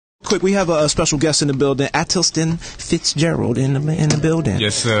quick, we have a special guest in the building, Atelston Fitzgerald in the building.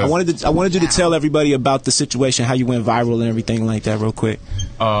 Yes, sir. I wanted you to tell everybody about the situation, how you went viral and everything like that, real quick.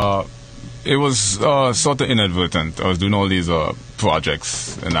 It was sort of inadvertent. I was doing all these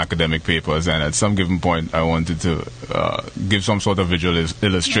projects and academic papers, and at some given point, I wanted to give some sort of visual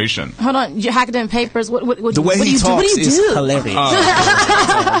illustration. Hold on, your academic papers. What the way he talks is hilarious.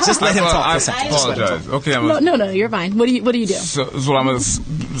 Just let him talk. I apologize. Okay, no, you're fine. What do you do? So I'm a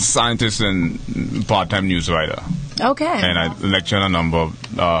scientist and part-time news writer. Okay. And I lecture on a number of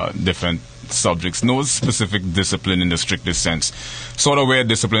different subjects, no specific discipline in the strictest sense, sort of where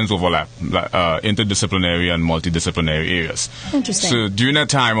disciplines overlap, interdisciplinary and multidisciplinary areas. Interesting. So during that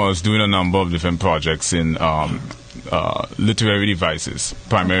time, I was doing a number of different projects in literary devices,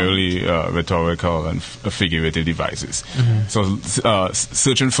 primarily rhetorical and figurative devices. So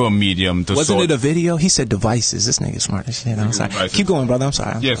searching for a medium to Wasn't it a video? He said devices. This nigga's smart as shit. I'm sorry. Keep going, brother. I'm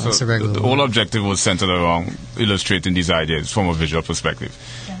sorry. Yeah, so the whole objective was centered around illustrating these ideas from a visual perspective.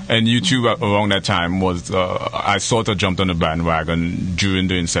 And YouTube around that time was, I sort of jumped on the bandwagon during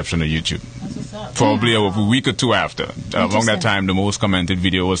the inception of YouTube. Probably a week or two after. Around that time, the most commented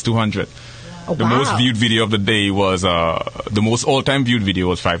video was 200. Oh, the most viewed video of the day was, the most all-time viewed video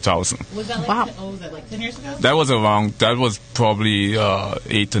was 5,000. Was that like, was that like 10 years ago? That was probably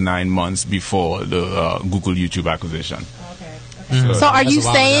 8 to 9 months before the Google YouTube acquisition. So are you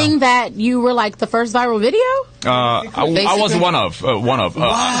saying that you were like the first viral video? I was one of.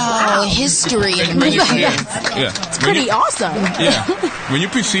 Wow, history. It's pretty awesome. Yeah. When you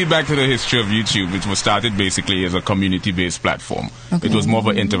proceed back to the history of YouTube, it was started basically as a community-based platform. Okay. It was more of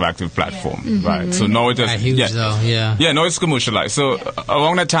an interactive platform, right? So now it has... huge though, yeah. Yeah, now it's commercialized. So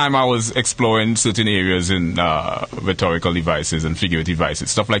around that time, I was exploring certain areas in rhetorical devices and figurative devices,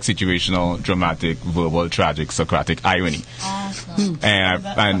 stuff like situational, dramatic, verbal, tragic, Socratic, irony. Awesome.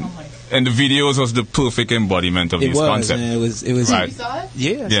 And the videos was the perfect embodiment of these concepts. It was. Right. You saw it?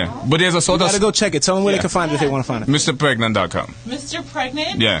 Yeah. But there's a sort of... You gotta go check it. Tell them where they can find it if they want to find it. MrPregnant.com. Mr.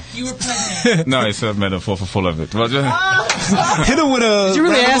 Pregnant? Yeah. You were pregnant. No, it's a metaphor for full of it. But, hit him with a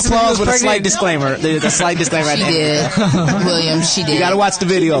round of applause with a slight disclaimer. There's a slight disclaimer right there. She did. William, she did. You gotta watch the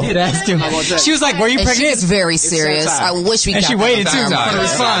video. She was like, were you pregnant? She was very serious. I wish we and she waited too for the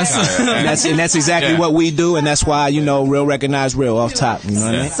response. And that's exactly what we do, and that's why, real recognize real off top. You know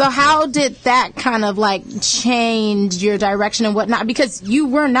what I mean? So how did that kind of like change your direction and whatnot? Because you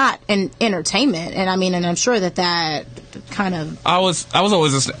were not in entertainment, and and I'm sure that kind of... I was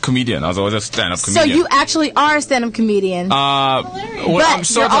always a comedian. I was always a stand-up comedian. So you actually are a stand-up comedian. Well, but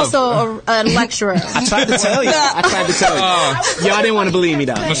you're also a lecturer. I tried to tell you. Y'all didn't want to believe me,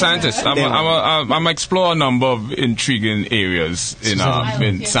 though. I'm a scientist. I'm explore a number of intriguing areas in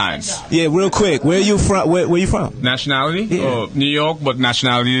science. Yeah, real quick. Where are you from? Where you from? Nationality? Yeah. New York, but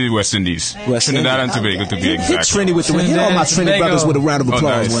nationality West Indies. Trinidad and Tobago, to be exact. Hit Trinity with hit all my Trinity brothers with a round of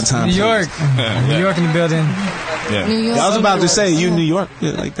applause one time. New York. New York in the building. Yeah. I was about to say, you New York.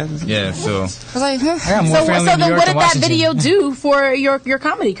 Like that. Yeah, so... I was like, I got more family in New York what than did that Washington. video do for your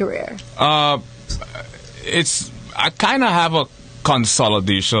comedy career? I kind of have a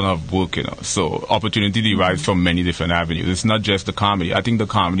consolidation of work, so opportunity derives from many different avenues. It's not just the comedy. I think the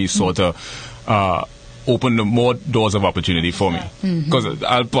comedy sort of opened more doors of opportunity for me, because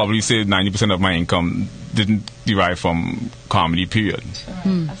I'll probably say 90% of my income didn't derive from comedy, period.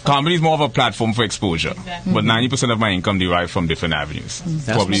 Comedy is more of a platform for exposure, but 90% of my income derived from different avenues.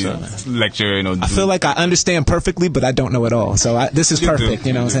 Probably lecture, I feel like I understand perfectly, but I don't know it all. So this is perfect.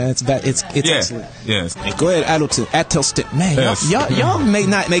 You know what I'm saying? It's excellent. Yes. Go ahead, Atelston. Man, y'all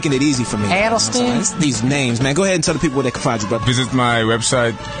not making it easy for me. Atelston. These names, man. Go ahead and tell the people where they can find you, brother. Visit my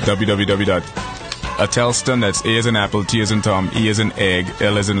website, www.Atelston, that's A as in apple, T as in Tom, E as in egg,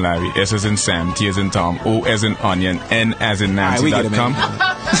 L as in Larry, S as in Sam, T as in Tom, O as in onion, N as in Nancy.com.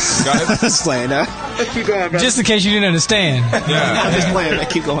 Got it? Just playing that. Keep going, bro. Just in case you didn't understand. Yeah. I'm just playing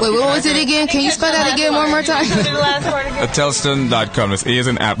that. Keep going. wait, what was it again? Can you spell that again one more time? Atelston.com, that's A as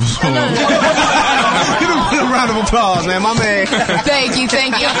in apple. Give him a round of applause, man. My man. Thank you.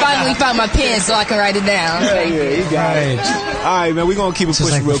 I finally found my pen so I can write it down. Yeah, you got it. All right, man. We're going to keep it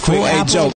pushing real quick. Hey, Joe.